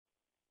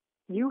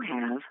You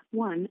have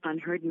one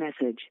unheard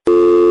message.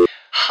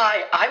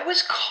 Hi, I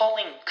was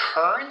calling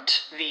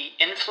Current, the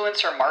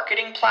influencer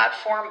marketing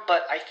platform,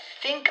 but I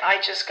think I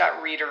just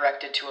got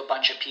redirected to a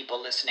bunch of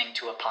people listening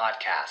to a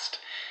podcast.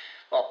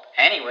 Well,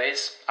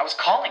 anyways, I was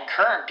calling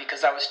Current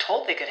because I was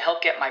told they could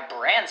help get my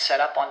brand set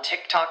up on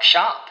TikTok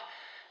Shop,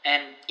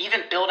 and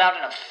even build out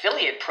an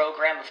affiliate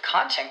program of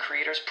content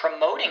creators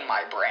promoting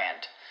my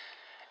brand,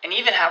 and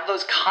even have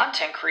those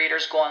content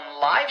creators go on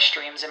live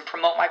streams and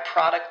promote my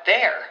product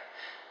there.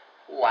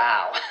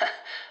 Wow,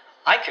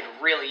 I could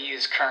really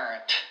use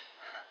Current.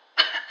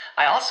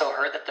 I also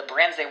heard that the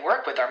brands they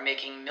work with are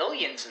making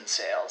millions in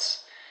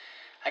sales.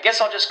 I guess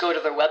I'll just go to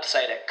their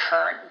website at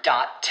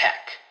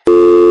current.tech.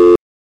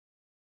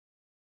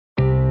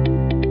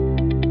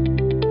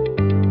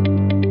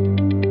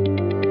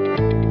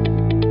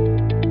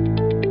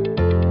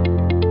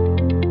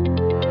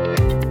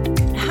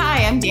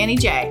 Hi, I'm Danny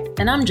J.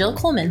 And I'm Jill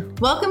Coleman.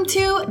 Welcome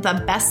to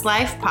the Best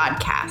Life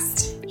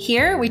Podcast.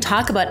 Here, we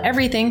talk about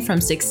everything from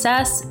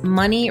success,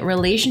 money,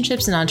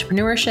 relationships and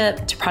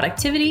entrepreneurship, to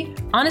productivity,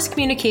 honest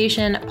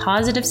communication,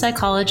 positive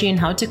psychology, and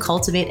how to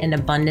cultivate an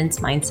abundance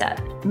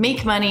mindset.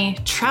 Make money,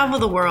 travel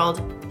the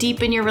world,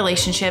 deepen your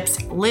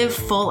relationships, live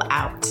full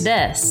out.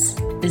 This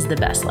is the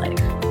best life.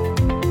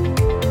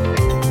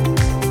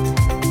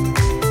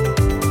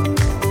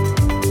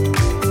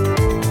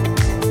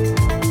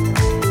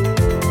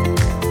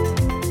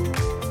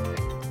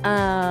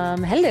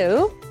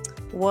 Hello.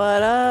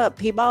 What up,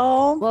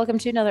 people? Welcome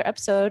to another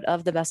episode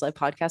of the Best Life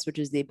Podcast, which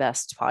is the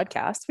best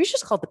podcast. We should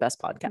just call it the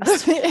best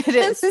podcast. It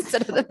is.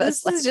 Instead of the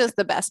best. This is just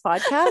the best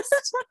podcast.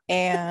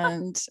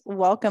 And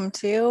welcome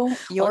to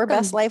your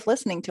best life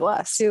listening to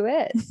us. To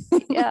it.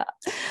 Yeah.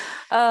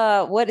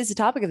 What is the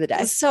topic of the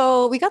day?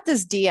 So we got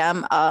this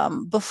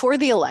DM before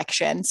the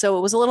election. So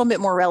it was a little bit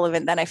more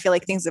relevant then. I feel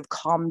like things have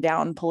calmed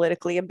down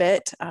politically a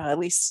bit, at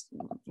least,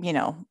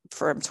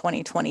 from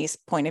 2020's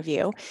point of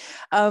view.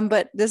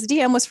 But this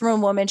DM was from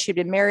a woman. She'd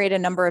been married a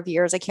number of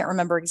years. I can't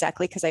remember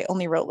exactly because I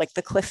only wrote like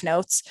the cliff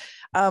notes,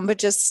 but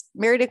just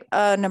married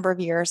a number of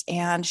years.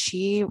 And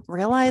she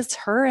realized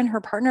her and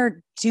her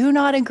partner do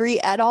not agree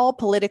at all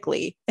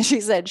politically. And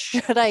she said,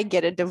 should I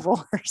get a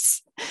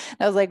divorce?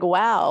 I was like,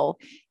 wow,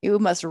 you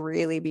must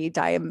really be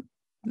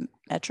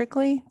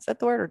diametrically, is that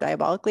the word, or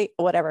diabolically,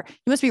 whatever.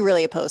 You must be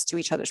really opposed to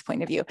each other's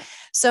point of view.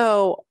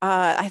 So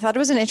I thought it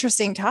was an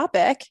interesting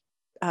topic.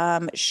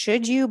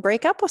 Should you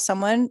break up with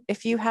someone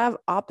if you have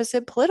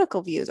opposite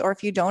political views or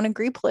if you don't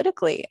agree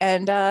politically?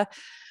 And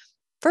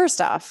first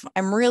off,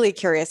 I'm really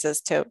curious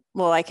as to,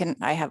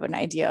 I have an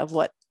idea of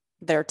what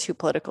their two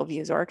political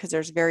views are, because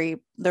there's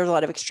a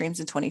lot of extremes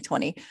in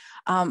 2020.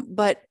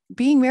 But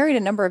being married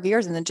a number of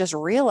years and then just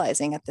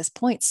realizing at this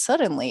point,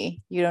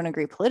 suddenly you don't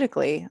agree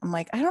politically. I'm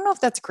like, I don't know if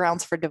that's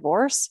grounds for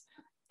divorce.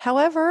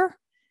 However,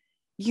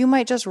 you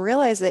might just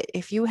realize that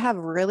if you have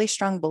really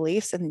strong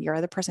beliefs and your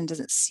other person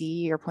doesn't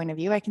see your point of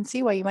view, I can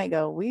see why you might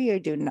go,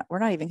 we're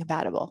not even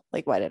compatible.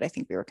 Like, why did I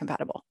think we were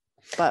compatible?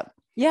 But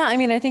yeah, I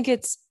mean, I think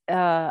it's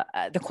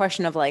the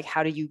question of like,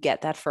 how do you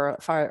get that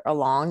far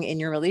along in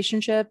your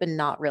relationship and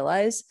not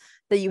realize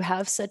that you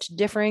have such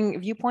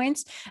differing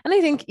viewpoints? And I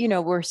think,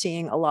 we're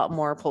seeing a lot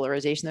more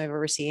polarization than we've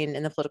ever seen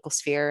in the political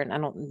sphere. And I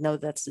don't know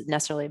that's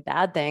necessarily a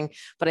bad thing,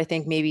 but I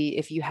think maybe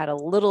if you had a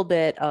little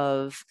bit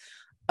of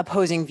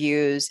opposing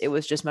views, it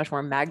was just much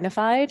more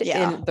magnified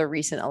in the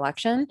recent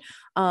election.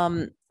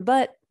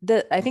 But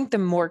I think the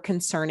more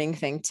concerning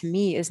thing to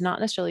me is not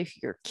necessarily who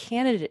your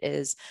candidate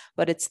is,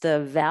 but it's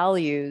the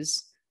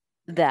values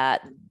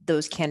that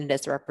those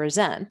candidates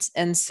represent.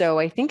 And so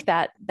I think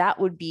that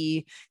would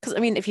be, because I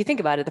mean, if you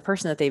think about it, the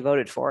person that they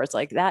voted for, it's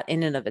like that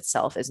in and of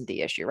itself isn't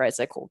the issue, right? It's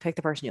like, cool, pick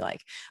the person you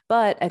like.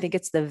 But I think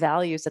it's the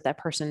values that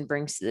person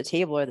brings to the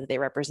table or that they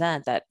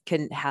represent that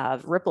can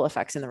have ripple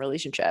effects in the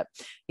relationship.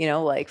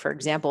 Like, for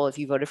example, if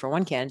you voted for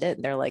one candidate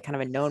and they're like kind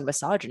of a known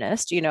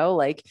misogynist,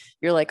 like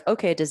you're like,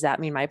 okay, does that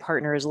mean my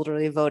partner is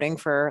literally voting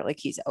for like,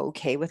 he's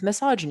okay with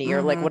misogyny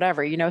or like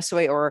whatever,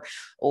 so,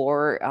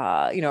 or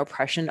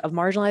oppression of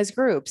marginalized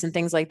groups and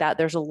things like that.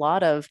 There's a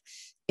lot of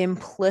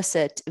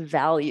implicit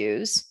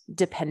values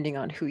depending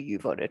on who you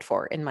voted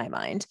for, in my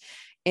mind.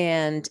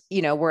 And,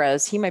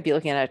 whereas he might be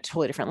looking at a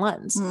totally different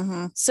lens.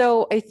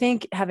 So I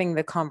think having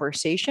the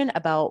conversation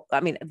about,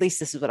 at least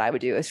this is what I would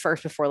do is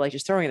first, before like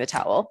just throwing in the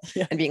towel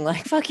and being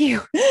like, fuck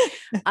you.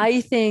 I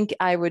think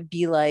I would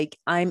be like,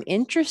 I'm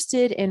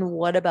interested in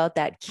what about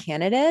that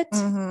candidate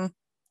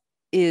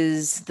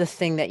is the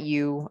thing that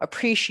you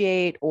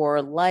appreciate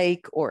or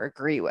like or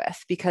agree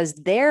with, because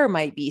there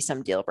might be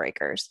some deal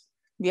breakers.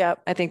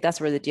 Yep. I think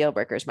that's where the deal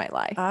breakers might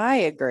lie. I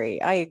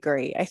agree.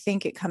 I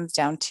think it comes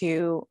down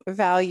to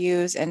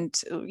values and,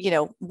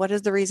 what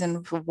is the reason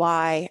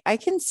why. I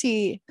can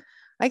see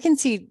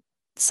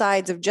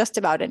sides of just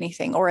about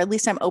anything, or at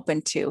least I'm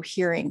open to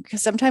hearing,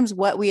 because sometimes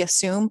what we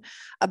assume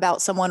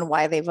about someone,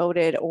 why they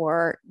voted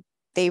or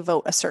they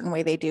vote a certain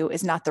way they do,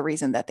 is not the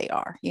reason that they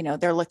are.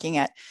 They're looking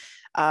at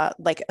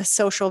like a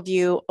social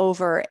view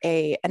over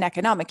an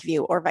economic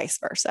view, or vice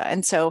versa.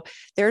 And so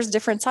there's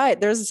different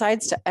sides. There's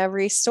sides to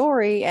every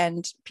story,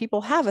 and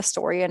people have a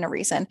story and a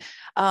reason.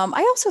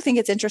 I also think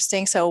it's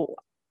interesting. So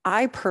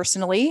I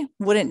personally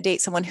wouldn't date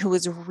someone who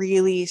was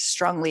really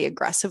strongly,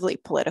 aggressively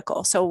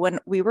political. So when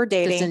we were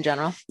dating, just in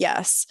general.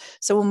 Yes.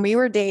 So when we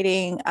were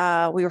dating,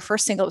 we were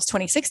first single, it was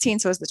 2016.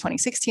 So it was the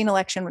 2016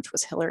 election, which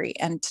was Hillary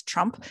and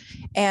Trump.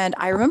 And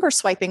I remember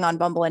swiping on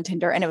Bumble and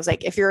Tinder, and it was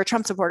like, if you're a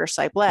Trump supporter,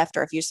 swipe left,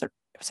 or if you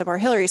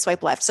support Hillary,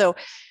 swipe left. So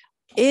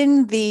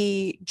in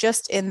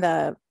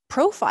the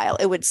profile,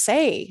 it would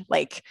say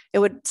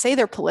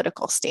their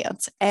political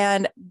stance.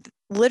 And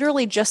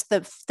literally just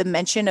the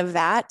mention of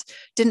that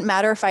didn't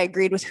matter if I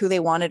agreed with who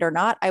they wanted or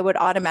not. I would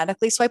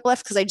automatically swipe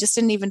left, because I just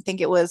didn't even think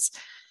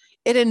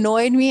it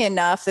annoyed me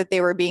enough that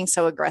they were being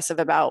so aggressive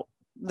about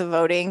the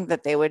voting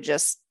that they would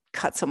just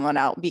cut someone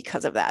out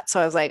because of that.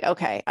 So I was like,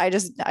 okay,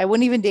 I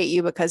wouldn't even date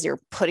you because you're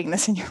putting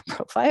this in your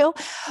profile.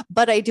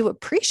 But I do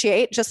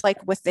appreciate, just like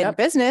within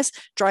business,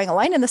 drawing a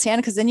line in the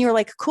sand, because then you're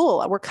like,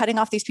 cool, we're cutting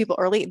off these people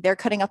early. They're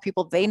cutting off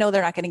people they know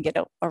they're not going to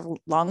get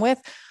along with.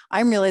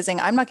 I'm realizing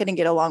I'm not going to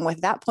get along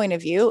with that point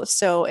of view.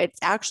 So it's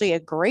actually a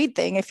great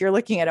thing if you're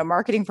looking at a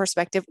marketing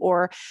perspective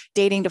or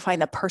dating to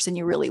find the person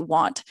you really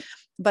want.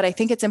 But I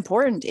think it's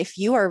important, if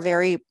you are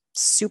very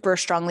super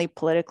strongly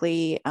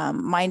politically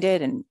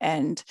minded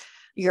and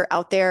you're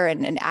out there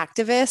and an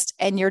activist,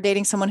 and you're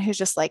dating someone who's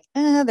just like,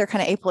 they're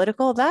kind of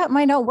apolitical, that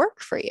might not work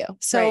for you.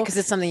 So, because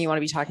it's something you want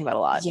to be talking about a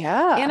lot.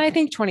 Yeah. And I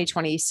think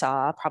 2020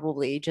 saw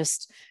probably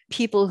just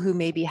people who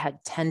maybe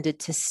had tended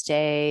to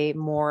stay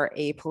more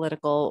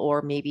apolitical,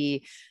 or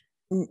maybe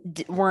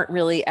weren't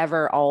really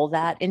ever all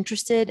that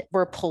interested,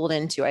 were pulled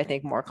into, I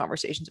think, more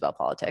conversations about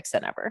politics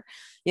than ever.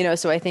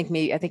 So I think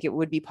it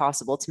would be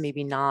possible to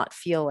maybe not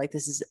feel like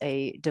this is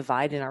a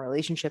divide in our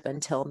relationship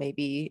until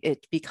maybe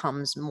it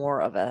becomes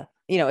more of a,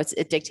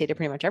 it dictated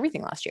pretty much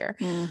everything last year.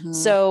 Mm-hmm.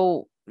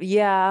 So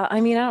yeah,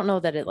 I mean, I don't know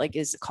that it like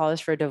is cause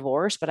for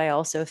divorce, but I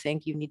also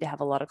think you need to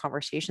have a lot of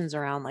conversations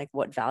around like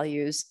what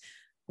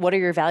are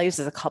your values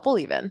as a couple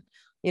even?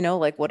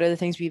 Like what are the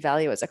things we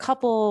value as a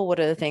couple? What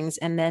are the things?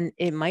 And then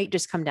it might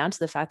just come down to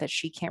the fact that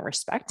she can't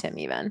respect him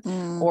even,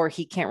 or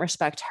he can't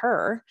respect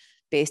her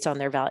based on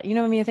their value.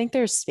 I think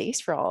there's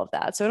space for all of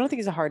that. So I don't think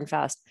it's a hard and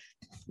fast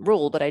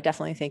rule, but I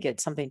definitely think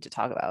it's something to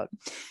talk about.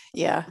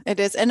 Yeah, it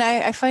is. And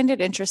I find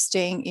it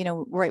interesting,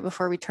 right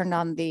before we turned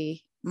on the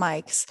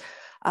mics,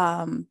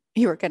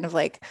 you were kind of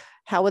like,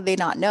 how would they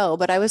not know?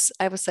 But I was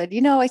said,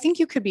 I think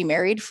you could be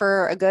married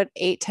for a good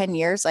 8-10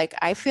 years. Like,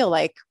 I feel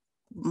like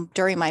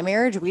during my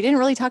marriage, we didn't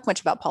really talk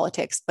much about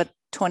politics, but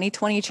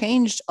 2020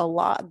 changed a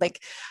lot. Like,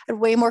 I had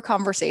way more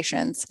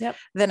conversations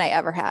than I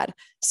ever had.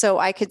 So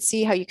I could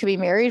see how you could be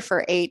married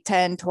for 8,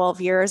 10, 12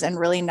 years and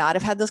really not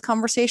have had those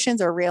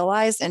conversations or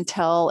realized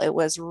until it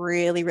was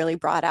really, really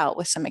brought out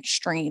with some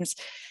extremes.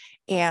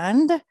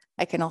 And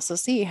I can also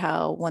see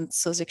how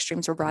once those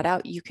extremes were brought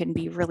out, you can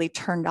be really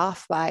turned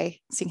off by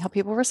seeing how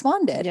people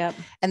responded. Yep.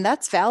 And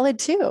that's valid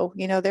too.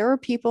 There were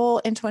people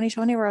in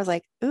 2020 where I was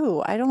like,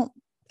 ooh, I don't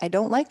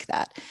like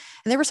that.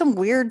 And there were some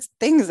weird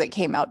things that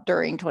came out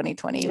during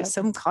 2020,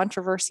 some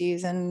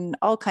controversies and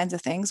all kinds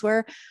of things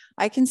where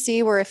I can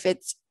see where if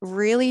it's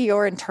really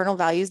your internal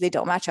values, they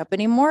don't match up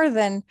anymore,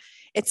 then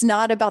it's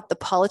not about the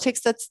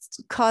politics that's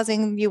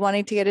causing you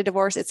wanting to get a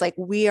divorce. It's like,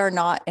 we are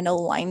not in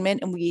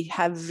alignment and we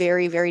have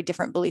very, very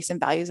different beliefs and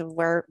values of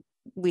where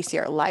we see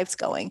our lives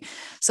going.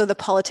 So the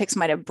politics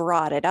might have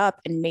brought it up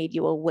and made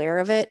you aware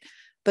of it.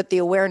 But the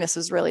awareness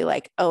was really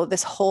like, oh,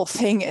 this whole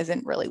thing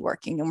isn't really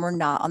working and we're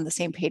not on the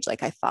same page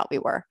like I thought we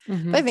were.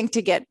 Mm-hmm. But I think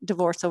to get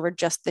divorced over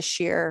just the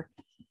sheer,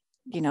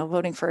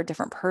 voting for a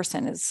different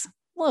person is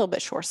a little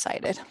bit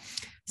short-sighted.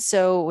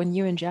 So when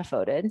you and Jeff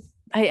voted,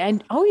 I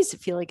always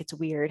feel like it's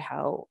weird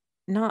how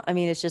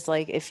it's just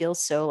like, it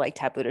feels so like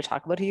taboo to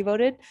talk about who you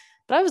voted.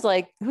 But I was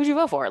like, who'd you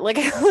vote for? Like,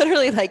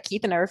 literally, like,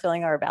 Keith and I were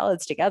filling our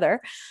ballots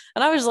together.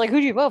 And I was like,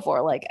 who'd you vote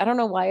for? Like, I don't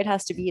know why it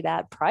has to be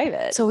that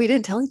private. So we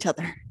didn't tell each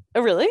other.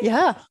 Oh, really?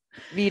 Yeah.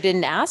 You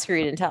didn't ask or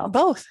you didn't tell?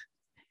 Both.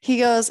 He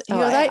goes,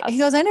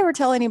 I never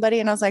tell anybody.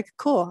 And I was like,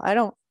 cool, I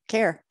don't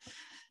care.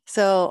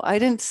 So I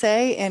didn't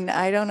say, and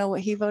I don't know what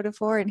he voted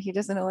for, and he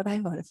doesn't know what I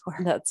voted for.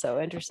 That's so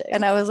interesting.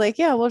 And I was like,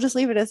 yeah, we'll just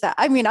leave it as that.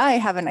 I mean, I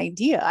have an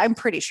idea. I'm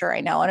pretty sure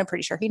I know, and I'm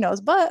pretty sure he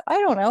knows, but I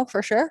don't know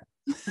for sure.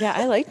 Yeah,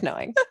 I like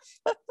knowing.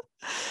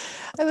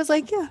 I was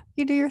like, yeah,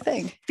 you do your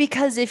thing.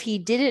 Because if he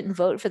didn't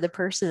vote for the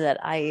person that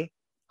I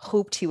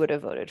hoped he would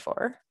have voted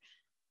for,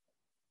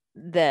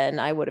 then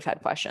I would have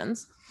had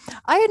questions.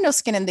 I had no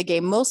skin in the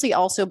game, mostly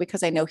also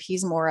because I know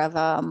he's more of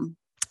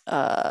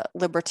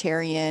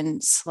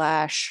libertarian /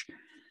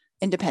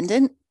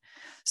 independent.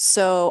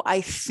 So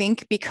I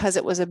think because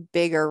it was a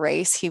bigger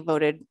race, he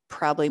voted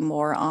probably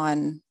more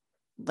on,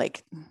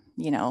 like,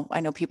 I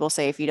know people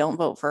say if you don't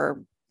vote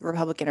for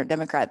Republican or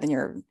Democrat, then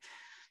your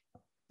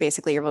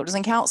vote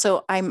doesn't count.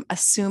 So I'm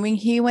assuming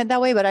he went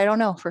that way, but I don't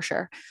know for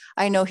sure.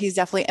 I know he's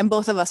definitely, and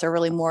both of us are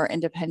really more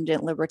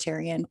independent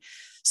libertarian.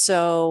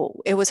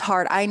 So it was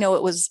hard. I know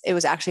it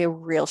was actually a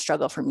real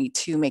struggle for me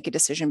to make a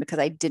decision because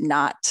I did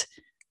not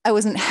I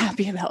wasn't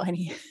happy about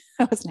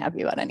I wasn't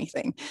happy about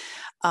anything.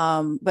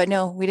 But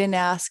no, we didn't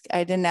ask.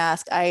 I didn't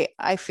ask.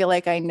 I feel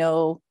like I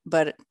know,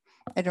 but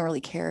I don't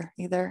really care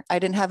either. I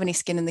didn't have any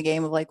skin in the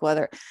game of like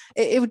whether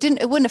it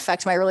wouldn't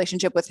affect my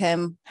relationship with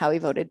him, how he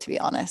voted, to be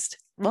honest.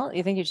 Well,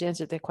 you think you just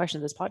answered the question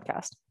of this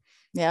podcast.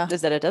 Yeah.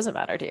 Is that it doesn't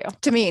matter to you?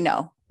 To me,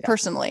 no,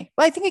 personally.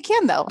 Well, I think it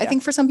can though. Yeah. I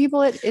think for some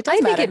people it does I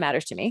think matter. it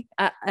matters to me.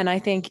 And I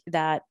think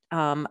that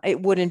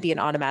it wouldn't be an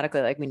automatically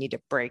like we need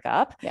to break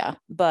up. Yeah.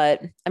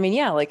 But I mean,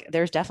 yeah, like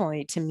there's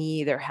definitely, to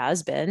me, there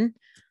has been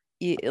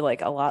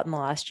like a lot in the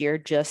last year,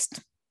 just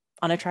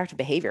unattractive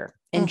behavior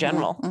in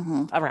general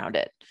around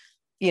it.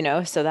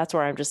 So that's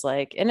where I'm just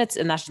like, and that's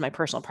just my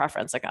personal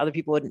preference. Like other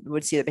people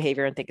would see the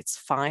behavior and think it's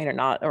fine or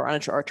not, or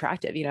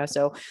unattractive,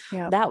 so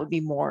that would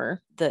be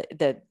more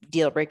the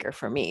deal breaker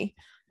for me,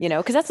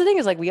 because that's the thing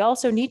is like, we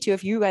also need to,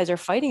 if you guys are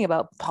fighting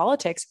about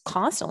politics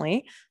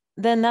constantly,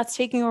 then that's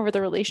taking over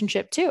the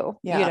relationship too.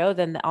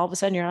 Then all of a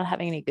sudden you're not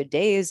having any good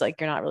days. Like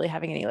you're not really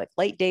having any like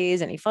light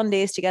days, any fun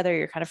days together.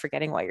 You're kind of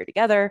forgetting why you're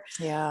together.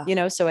 Yeah.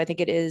 So I think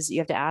you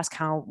have to ask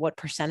what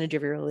percentage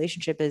of your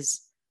relationship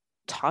is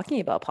talking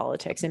about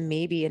politics, and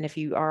if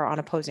you are on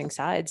opposing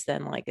sides,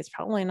 then like it's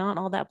probably not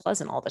all that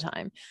pleasant all the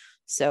time.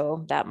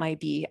 So that might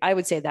be, I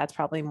would say that's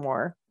probably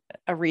more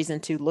a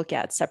reason to look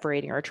at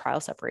separating or trial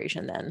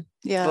separation than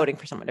voting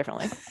for someone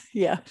differently.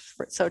 Yeah,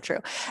 so true.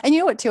 And you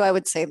know what too, I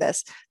would say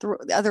this, the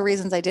other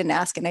reasons I didn't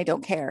ask and I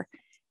don't care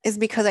is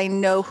because I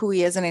know who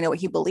he is and I know what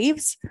he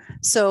believes.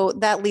 So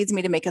that leads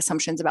me to make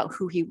assumptions about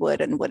who he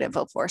would and wouldn't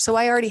vote for. So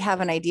I already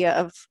have an idea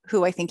of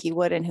who I think he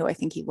would and who I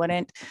think he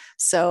wouldn't.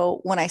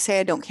 So when I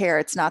say I don't care,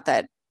 it's not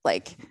that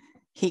like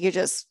he could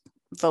just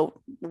vote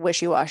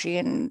wishy-washy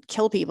and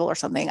kill people or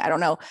something. I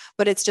don't know.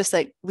 But it's just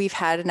like we've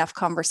had enough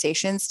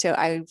conversations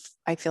I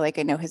feel like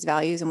I know his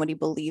values and what he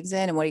believes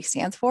in and what he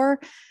stands for,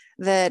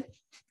 that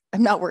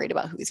I'm not worried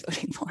about who he's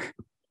voting for,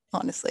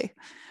 honestly.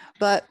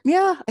 But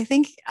yeah, I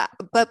think,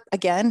 but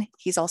again,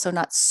 he's also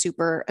not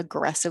super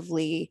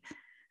aggressively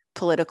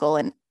political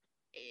and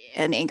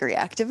an angry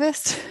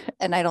activist.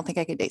 And I don't think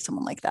I could date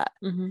someone like that.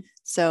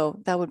 So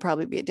that would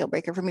probably be a deal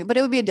breaker for me, but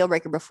it would be a deal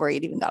breaker before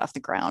he'd even got off the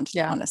ground.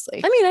 Yeah.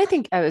 Honestly. I mean, I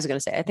think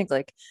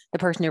like the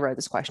person who wrote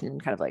this question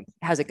kind of like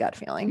has a gut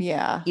feeling.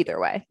 Yeah. Either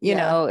way,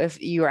 if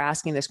you are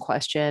asking this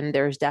question,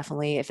 there's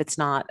definitely, if it's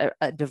not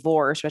a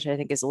divorce, which I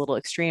think is a little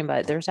extreme,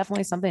 but there's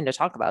definitely something to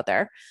talk about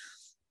there.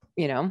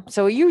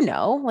 So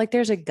like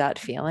there's a gut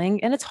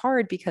feeling, and it's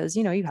hard because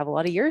you have a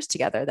lot of years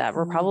together that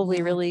were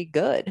probably really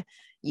good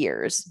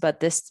years,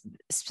 but this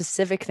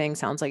specific thing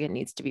sounds like it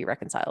needs to be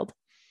reconciled.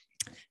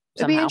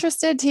 I'd be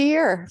interested to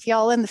hear if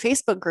y'all in the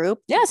Facebook group.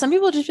 Yeah, some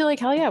people just feel like,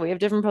 hell yeah, we have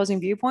different opposing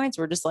viewpoints.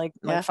 We're just like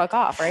fuck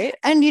off, right?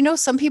 And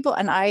some people,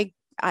 and I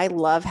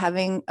love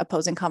having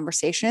opposing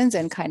conversations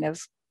and kind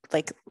of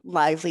like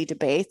lively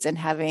debates and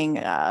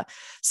having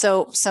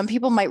so some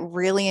people might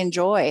really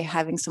enjoy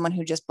having someone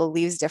who just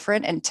believes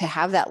different, and to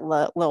have that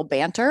little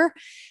banter.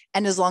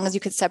 And as long as you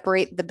could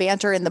separate the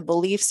banter and the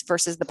beliefs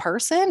versus the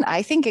person,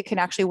 I think it can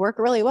actually work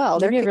really well.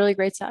 There'd be really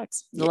great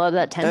sex. A lot of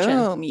that tension.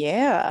 Boom,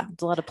 yeah.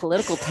 There's a lot of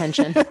political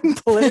tension.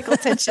 Political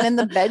tension in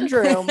the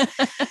bedroom.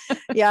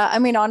 Yeah. I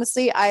mean,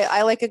 honestly,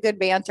 I like a good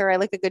banter. I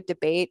like a good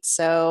debate.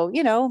 So,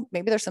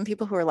 maybe there's some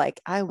people who are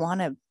like, I'm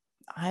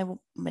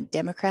a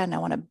Democrat and I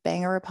want to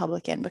bang a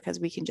Republican because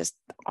we can just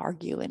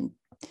argue and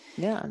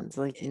it's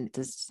like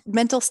this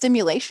mental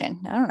stimulation.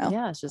 I don't know.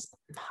 Yeah, it's just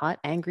hot,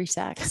 angry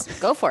sex.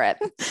 Go for it.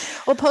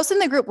 Well, post in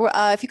the group.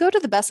 If you go to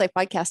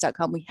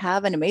thebestlifepodcast.com, we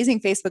have an amazing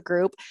Facebook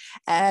group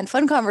and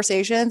fun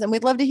conversations, and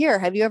we'd love to hear.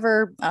 Have you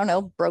ever, I don't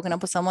know, broken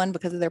up with someone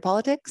because of their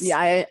politics? Yeah,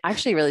 I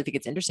actually really think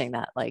it's interesting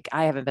that like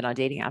I haven't been on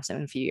dating apps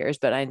in a few years,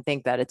 but I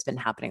think that it's been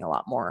happening a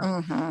lot more.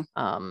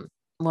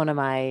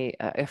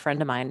 A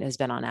friend of mine has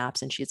been on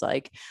apps, and she's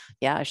like,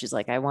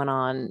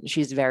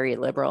 she's very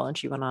liberal, and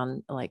she went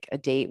on like a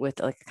date with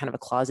like kind of a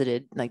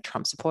closeted like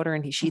Trump supporter.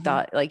 And she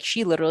thought like,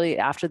 she literally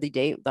after the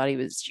date thought he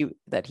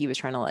was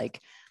trying to like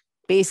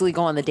basically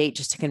go on the date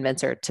just to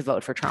convince her to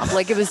vote for Trump.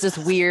 Like it was this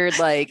weird,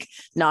 like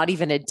not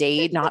even a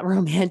date, not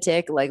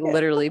romantic, like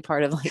literally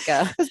part of like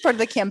it was part of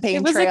the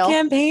campaign trail. It was a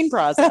campaign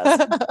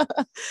process.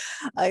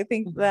 I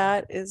think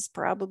that is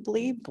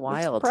probably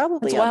wild.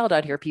 It's wild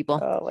out here, people.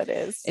 Oh, it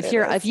is.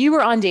 If you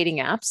were on dating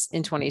apps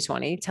in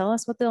 2020, tell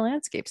us what the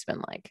landscape's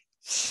been like.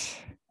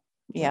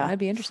 Yeah, I'd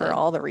be interested for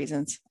all the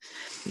reasons.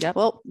 Yep.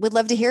 Well, we'd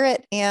love to hear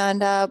it,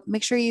 and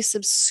make sure you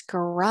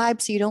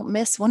subscribe so you don't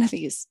miss one of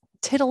these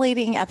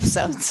titillating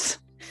episodes.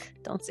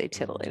 Don't say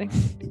titillating.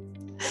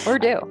 Or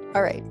do.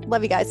 All right.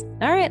 Love you guys.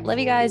 All right. Love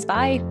you guys.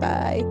 Bye.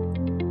 Bye.